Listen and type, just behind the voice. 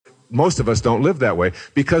most of us don't live that way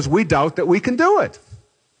because we doubt that we can do it.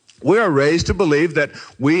 We are raised to believe that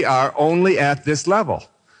we are only at this level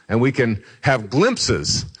and we can have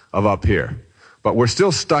glimpses of up here. But we're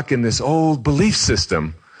still stuck in this old belief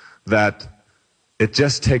system that it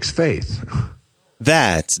just takes faith.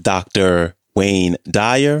 That's Dr. Wayne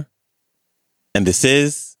Dyer, and this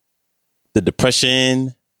is the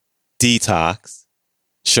Depression Detox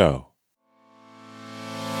Show.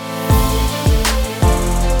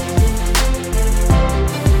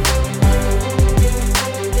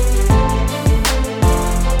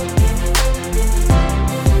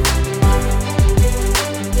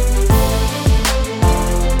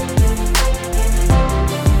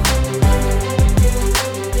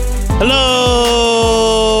 Hello,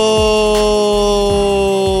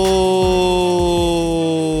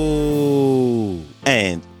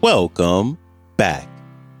 and welcome back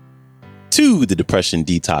to the Depression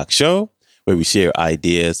Detox Show, where we share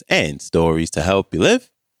ideas and stories to help you live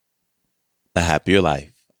a happier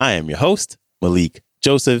life. I am your host, Malik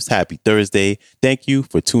Josephs. Happy Thursday. Thank you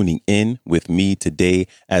for tuning in with me today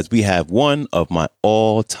as we have one of my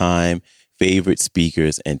all-time favorite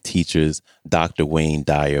speakers and teachers, Dr. Wayne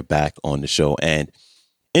Dyer, back on the show. And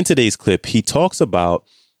in today's clip, he talks about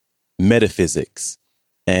metaphysics.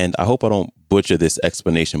 And I hope I don't butcher this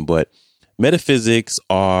explanation, but metaphysics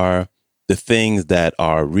are the things that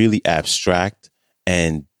are really abstract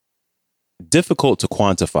and difficult to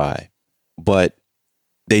quantify, but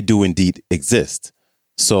they do indeed exist.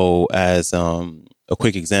 So as a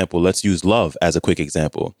quick example, let's use love as a quick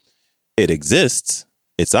example. It exists.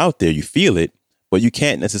 It's out there, you feel it, but you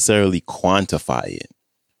can't necessarily quantify it.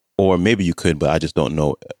 Or maybe you could, but I just don't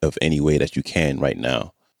know of any way that you can right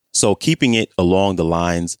now. So keeping it along the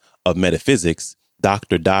lines of metaphysics,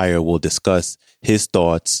 Dr. Dyer will discuss his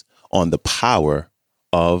thoughts on the power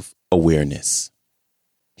of awareness.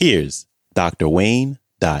 Here's Dr. Wayne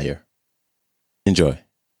Dyer. Enjoy.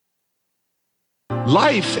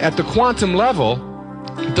 Life at the quantum level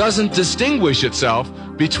doesn't distinguish itself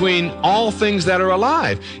between all things that are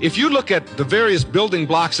alive. If you look at the various building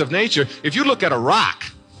blocks of nature, if you look at a rock,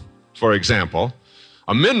 for example,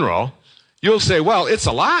 a mineral, you'll say, well, it's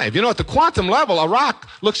alive. You know, at the quantum level, a rock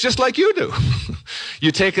looks just like you do.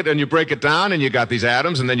 You take it and you break it down and you got these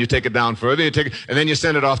atoms, and then you take it down further, and then you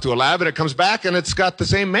send it off to a lab and it comes back and it's got the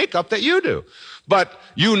same makeup that you do. But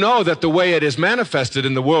you know that the way it is manifested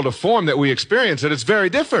in the world of form that we experience it, it's very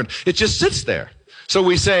different. It just sits there. So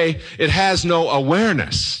we say it has no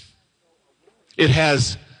awareness. It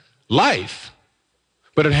has life,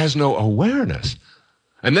 but it has no awareness.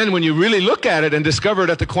 And then when you really look at it and discover it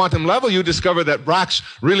at the quantum level, you discover that rocks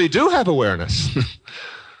really do have awareness.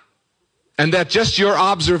 And that just your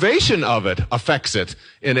observation of it affects it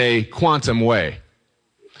in a quantum way.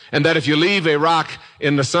 And that if you leave a rock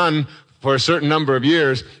in the sun for a certain number of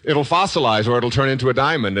years, it'll fossilize or it'll turn into a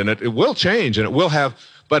diamond, and it will change, and it will have,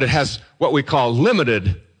 but it has what we call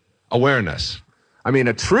limited awareness. I mean,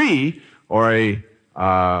 a tree or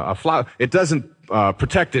a flower, it doesn't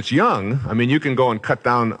protect its young. I mean, you can go and cut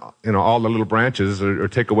down, all the little branches or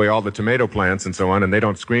take away all the tomato plants and so on, and they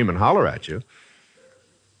don't scream and holler at you.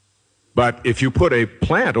 But if you put a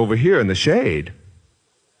plant over here in the shade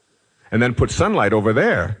and then put sunlight over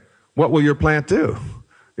there, what will your plant do?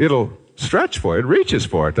 It'll stretch for it. It reaches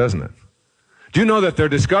for it, doesn't it? Do you know that they're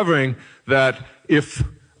discovering that if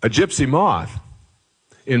a gypsy moth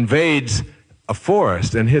invades a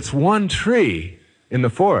forest and hits one tree in the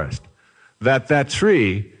forest, that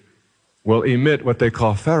tree will emit what they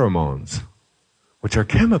call pheromones, which are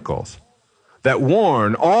chemicals that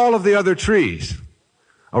warn all of the other trees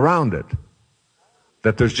around it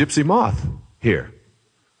that there's gypsy moth here.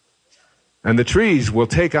 And the trees will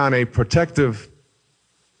take on a protective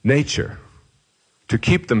nature to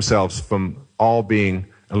keep themselves from all being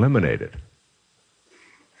eliminated.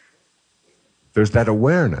 There's that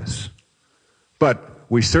awareness. But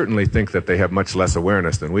we certainly think that they have much less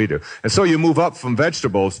awareness than we do. And so you move up from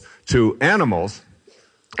vegetables to animals,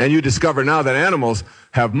 and you discover now that animals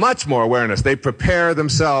have much more awareness. They prepare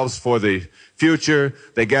themselves for the future.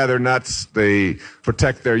 They gather nuts. They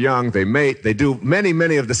protect their young. They mate. They do many,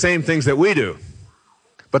 many of the same things that we do.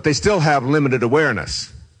 But they still have limited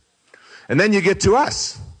awareness. And then you get to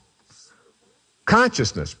us.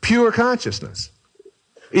 Consciousness, pure consciousness.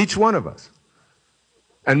 Each one of us.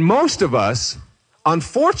 And most of us,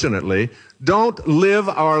 unfortunately, don't live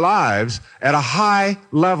our lives at a high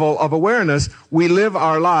level of awareness. We live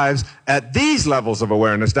our lives at these levels of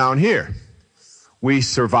awareness down here. We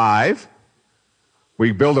survive.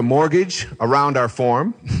 We build a mortgage around our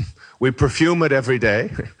form. We perfume it every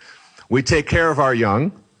day. We take care of our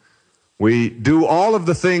young. We do all of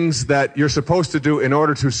the things that you're supposed to do in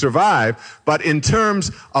order to survive, but in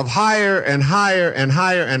terms of higher and higher and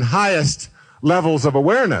higher and highest levels of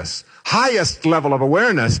awareness. Highest level of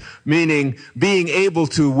awareness, meaning being able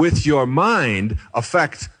to, with your mind,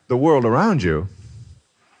 affect the world around you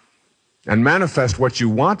and manifest what you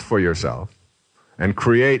want for yourself and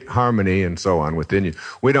create harmony and so on within you.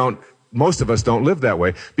 Most of us don't live that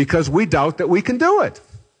way because we doubt that we can do it.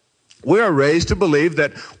 We are raised to believe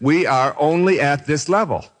that we are only at this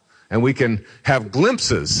level and we can have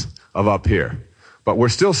glimpses of up here. But we're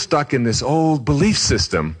still stuck in this old belief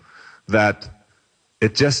system that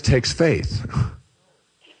it just takes faith.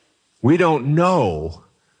 We don't know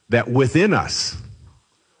that within us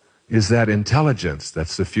is that intelligence that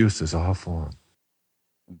suffuses all form.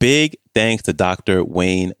 Big thanks to Dr.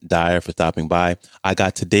 Wayne Dyer for stopping by. I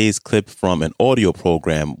got today's clip from an audio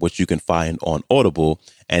program, which you can find on Audible,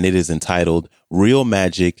 and it is entitled Real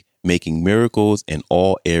Magic, Making Miracles in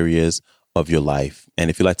All Areas of Your Life. And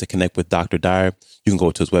if you'd like to connect with Dr. Dyer, you can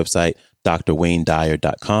go to his website,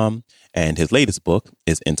 drwaynedyer.com. And his latest book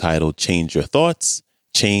is entitled Change Your Thoughts,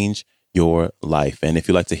 Change Your Life. And if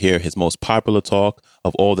you'd like to hear his most popular talk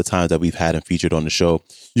of all the times that we've had him featured on the show,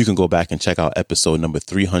 you can go back and check out episode number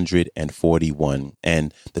 341.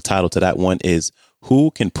 And the title to that one is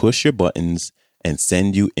Who Can Push Your Buttons and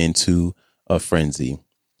Send You Into a Frenzy?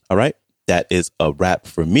 All right, that is a wrap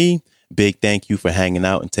for me. Big thank you for hanging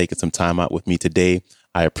out and taking some time out with me today.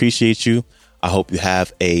 I appreciate you. I hope you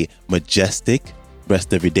have a majestic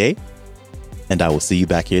rest of your day. And I will see you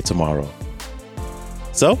back here tomorrow.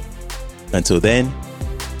 So, until then,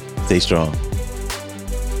 stay strong.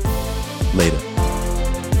 Later.